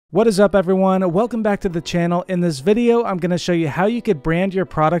What is up, everyone? Welcome back to the channel. In this video, I'm going to show you how you could brand your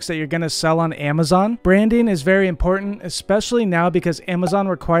products that you're going to sell on Amazon. Branding is very important, especially now because Amazon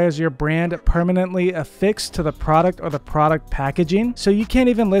requires your brand permanently affixed to the product or the product packaging. So you can't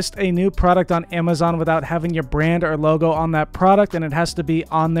even list a new product on Amazon without having your brand or logo on that product, and it has to be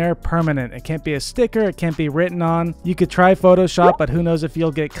on there permanent. It can't be a sticker, it can't be written on. You could try Photoshop, but who knows if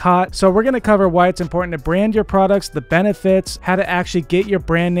you'll get caught. So we're going to cover why it's important to brand your products, the benefits, how to actually get your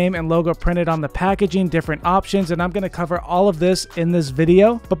brand name and logo printed on the packaging, different options, and I'm going to cover all of this in this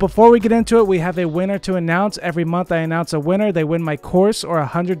video. But before we get into it, we have a winner to announce. Every month I announce a winner. They win my course or a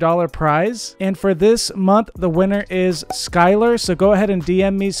 $100 prize. And for this month, the winner is Skylar. So go ahead and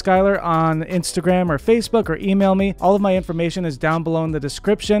DM me, Skylar, on Instagram or Facebook, or email me. All of my information is down below in the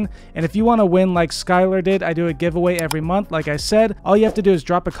description. And if you want to win like Skylar did, I do a giveaway every month. Like I said, all you have to do is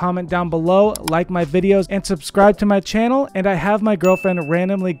drop a comment down below, like my videos, and subscribe to my channel. And I have my girlfriend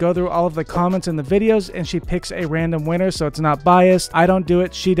randomly go through all of the comments in the videos, and she picks a random winner, so it's not biased. I don't do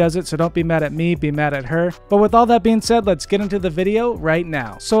it, she does it, so don't be mad at me, be mad at her. But with all that being said, let's get into the video right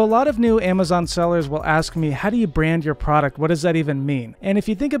now. So a lot of new Amazon sellers will ask me, how do you brand your product? What does that even mean? And if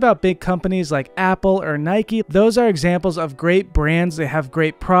you think about big companies like Apple or Nike, those are examples of great brands. They have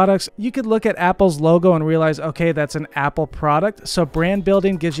great products. You could look at Apple's logo and realize, okay, that's an Apple product. So brand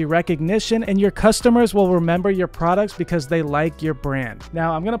building gives you recognition, and your customers will remember your products because they like your brand.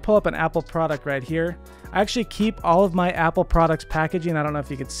 Now I'm going to pull up an Apple product right here. I actually keep all of my Apple products packaging. I don't know if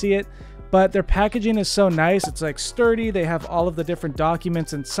you can see it, but their packaging is so nice. It's like sturdy. They have all of the different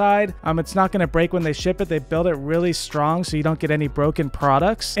documents inside. It's not going to break when they ship it. They build it really strong so you don't get any broken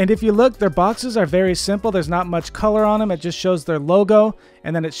products. And if you look, their boxes are very simple. There's not much color on them. It just shows their logo,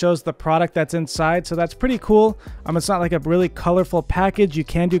 and then it shows the product that's inside. So that's pretty cool. It's not like a really colorful package. You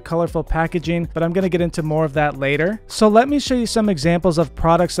can do colorful packaging, but I'm going to get into more of that later. So let me show you some examples of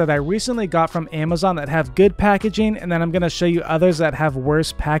products that I recently got from Amazon that have good packaging, and then I'm going to show you others that have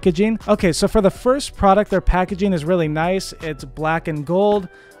worse packaging. Okay, so for the first product, their packaging is really nice. It's black and gold.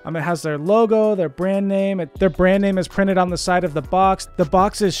 It has their logo, their brand name. Their brand name is printed on the side of the box. The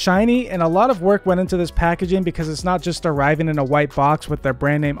box is shiny, and a lot of work went into this packaging because it's not just arriving in a white box with their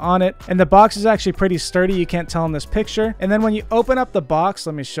brand name on it. And the box is actually pretty sturdy. You can't tell in this picture. And then when you open up the box,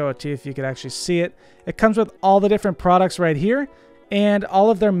 let me show it to you if you could actually see it. It comes with all the different products right here, and all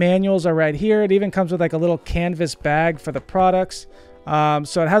of their manuals are right here. It even comes with like a little canvas bag for the products.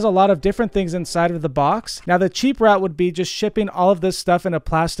 So it has a lot of different things inside of the box. Now the cheap route would be just shipping all of this stuff in a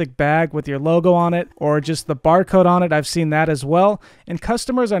plastic bag with your logo on it, or just the barcode on it. I've seen that as well. And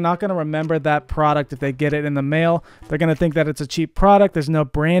customers are not going to remember that product if they get it in the mail. They're going to think that it's a cheap product. There's no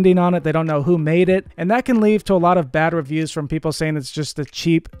branding on it. They don't know who made it. And that can lead to a lot of bad reviews from people saying it's just a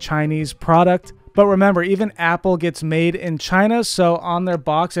cheap Chinese product. But remember, even Apple gets made in China. So on their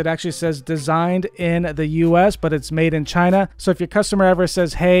box, it actually says designed in the US, but it's made in China. So if your customer ever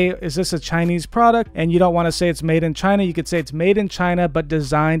says, hey, is this a Chinese product? And you don't want to say it's made in China, you could say it's made in China, but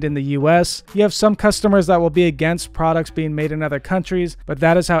designed in the US. You have some customers that will be against products being made in other countries, but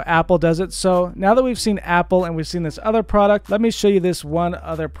that is how Apple does it. So now that we've seen Apple and we've seen this other product, let me show you this one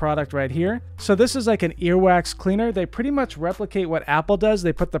other product right here. So this is like an earwax cleaner. They pretty much replicate what Apple does.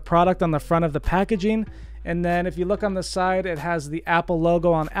 They put the product on the front of the packaging, and then if you look on the side, it has the Apple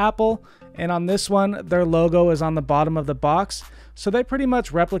logo on Apple, and on this one their logo is on the bottom of the box. So they pretty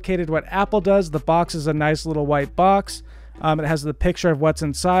much replicated what Apple does. The box is a nice little white box. It has the picture of what's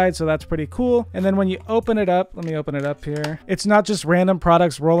inside, so that's pretty cool. And then when you open it up, let me open it up here. It's not just random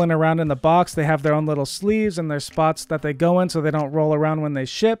products rolling around in the box. They have their own little sleeves and their spots that they go in so they don't roll around when they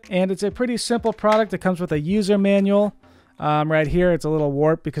ship. And it's a pretty simple product. It comes with a user manual. Right here, it's a little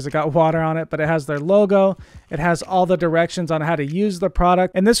warped because it got water on it, but it has their logo. It has all the directions on how to use the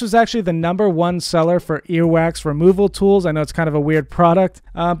product. And this was actually the #1 seller for earwax removal tools. I know it's kind of a weird product,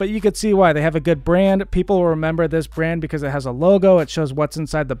 but you could see why. They have a good brand. People will remember this brand because it has a logo. It shows what's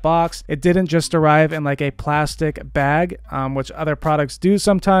inside the box. It didn't just arrive in like a plastic bag, which other products do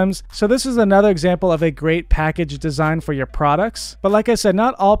sometimes. So this is another example of a great package design for your products. But like I said,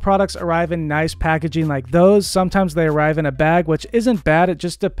 not all products arrive in nice packaging like those. Sometimes they arrive in a bag, which isn't bad. It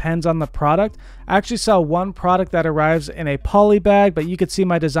just depends on the product. I actually saw one product that arrives in a poly bag, but you could see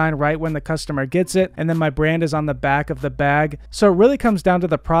my design right when the customer gets it, and then my brand is on the back of the bag. So it really comes down to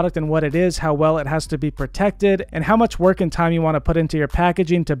the product and what it is, how well it has to be protected, and how much work and time you want to put into your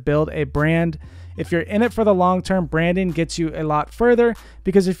packaging to build a brand. If you're in it for the long term, branding gets you a lot further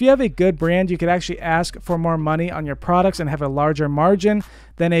because if you have a good brand, you could actually ask for more money on your products and have a larger margin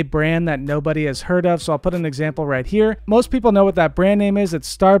than a brand that nobody has heard of. So I'll put an example right here. Most people know what that brand name is.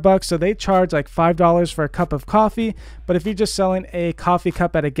 It's Starbucks. So they charge like $5 for a cup of coffee. But if you're just selling a coffee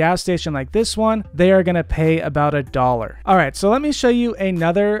cup at a gas station like this one, they are going to pay about $1. All right, so let me show you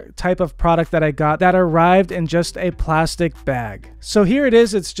another type of product that I got that arrived in just a plastic bag. So here it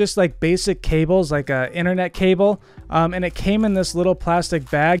is. It's just like basic cables, like an internet cable. And it came in this little plastic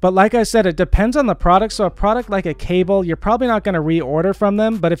bag. But like I said, it depends on the product. So a product like a cable, you're probably not going to reorder from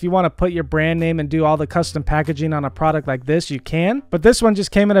them. But if you want to put your brand name and do all the custom packaging on a product like this, you can. But this one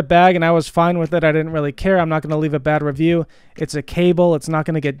just came in a bag and I was fine with it. I didn't really care. I'm not going to leave a bad review. It's a cable. It's not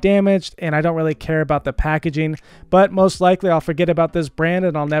going to get damaged. And I don't really care about the packaging. But most likely I'll forget about this brand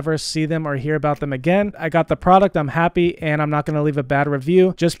and I'll never see them or hear about them again. I got the product. I'm happy. And I'm not going to leave a bad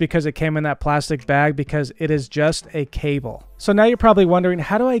review just because it came in that plastic bag, because it is just a cable. So now you're probably wondering,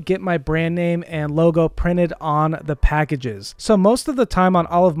 how do I get my brand name and logo printed on the packages? So most of the time on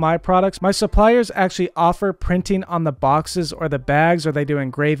all of my products, my suppliers actually offer printing on the boxes or the bags, or they do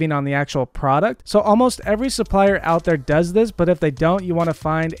engraving on the actual product. So almost every supplier out there does this, but if they don't, you want to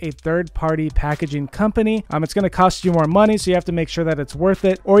find a third-party packaging company. It's going to cost you more money, so you have to make sure that it's worth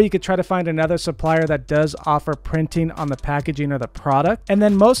it. Or you could try to find another supplier that does offer printing on the packaging or the product. And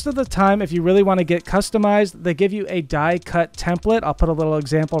then most of the time, if you really want to get customized, they give you a die cut template. I'll put a little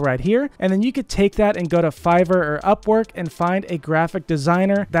example right here. And then you could take that and go to Fiverr or Upwork and find a graphic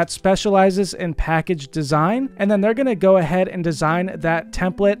designer that specializes in package design. And then they're going to go ahead and design that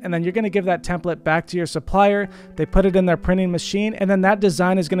template. And then you're going to give that template back to your supplier. They put it in their printing machine. And then that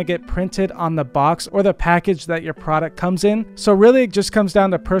design is going to get printed on the box or the package that your product comes in. So really it just comes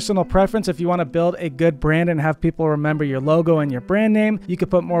down to personal preference. If you want to build a good brand and have people remember your logo and your brand name, you could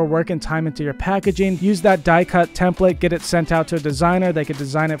put more work and time into your packaging. Use that die cut template, get it sent out to a designer. They could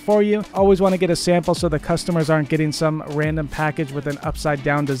design it for you. Always want to get a sample so the customers aren't getting some random package with an upside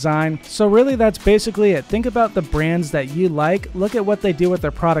down design. So really that's basically it. Think about the brands that you like. Look at what they do with their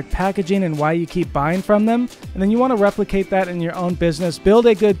product packaging and why you keep buying from them. And then you want to replicate that in your own business. Build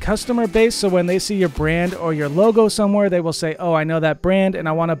a good customer base so when they see your brand or your logo somewhere, they will say, oh, I know that brand and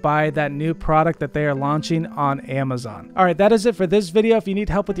I want to buy that new product that they are launching on Amazon. All right, that is it for this video. If you need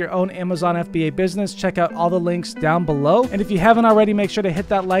help with your own Amazon FBA business, check out all the links down below. And if you haven't already, make sure to hit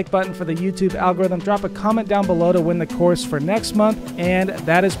that like button for the YouTube algorithm. Drop a comment down below to win the course for next month. And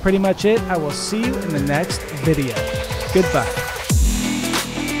that is pretty much it. I will see you in the next video. Goodbye.